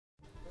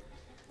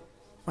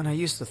When I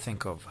used to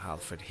think of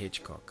Alfred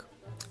Hitchcock,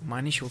 my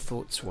initial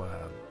thoughts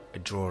were a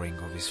drawing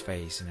of his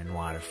face in a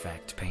noir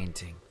effect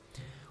painting,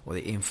 or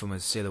the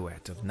infamous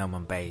silhouette of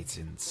Norman Bates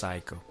in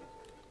Psycho,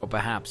 or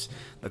perhaps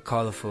the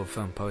colourful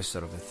film poster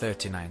of the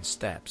 39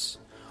 Steps,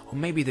 or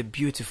maybe the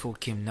beautiful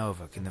Kim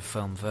Novak in the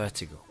film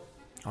Vertigo,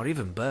 or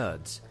even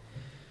Birds.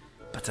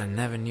 But I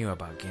never knew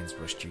about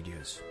Gainsborough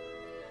Studios,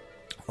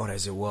 or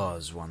as it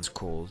was once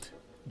called,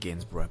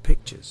 Gainsborough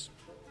Pictures.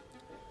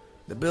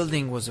 The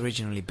building was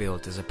originally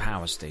built as a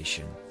power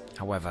station.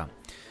 However,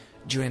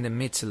 during the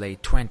mid to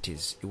late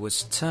 20s, it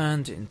was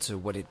turned into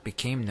what it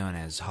became known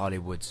as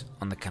Hollywood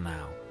on the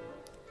Canal.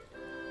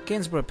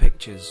 Gainsborough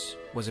Pictures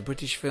was a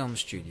British film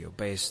studio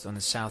based on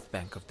the south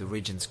bank of the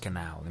Regent's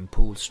Canal in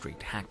Poole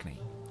Street, Hackney.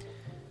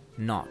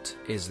 Not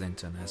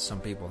Islington, as some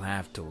people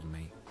have told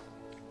me.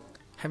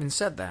 Having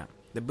said that,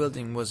 the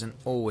building wasn't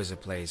always a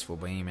place for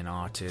bohemian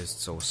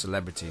artists or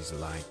celebrities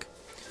alike.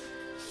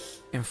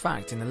 In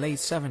fact, in the late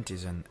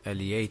 70s and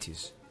early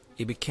 80s,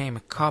 it became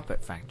a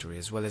carpet factory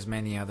as well as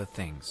many other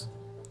things.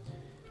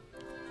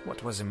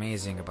 What was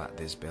amazing about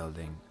this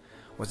building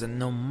was that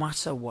no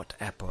matter what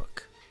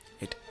epoch,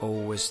 it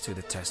always stood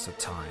the test of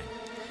time,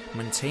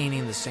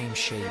 maintaining the same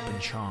shape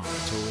and charm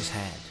it always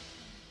had.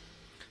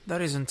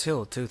 That is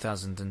until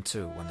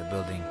 2002, when the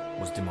building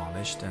was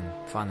demolished and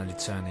finally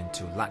turned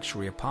into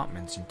luxury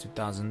apartments in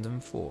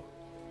 2004.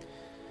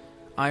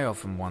 I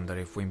often wonder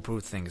if we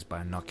improve things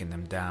by knocking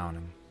them down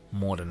and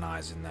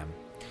modernizing them,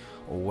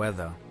 or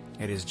whether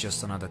it is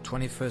just another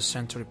 21st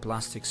century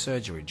plastic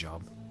surgery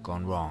job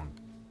gone wrong.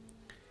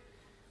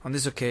 On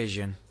this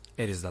occasion,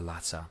 it is the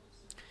latter.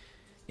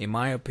 In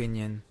my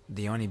opinion,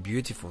 the only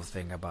beautiful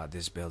thing about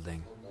this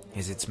building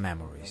is its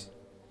memories.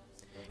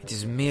 It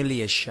is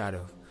merely a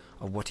shadow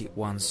of what it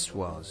once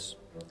was.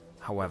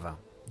 However,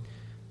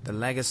 the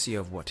legacy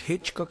of what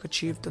Hitchcock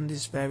achieved on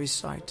this very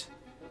site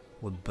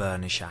will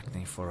burnish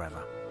Hackney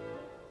forever.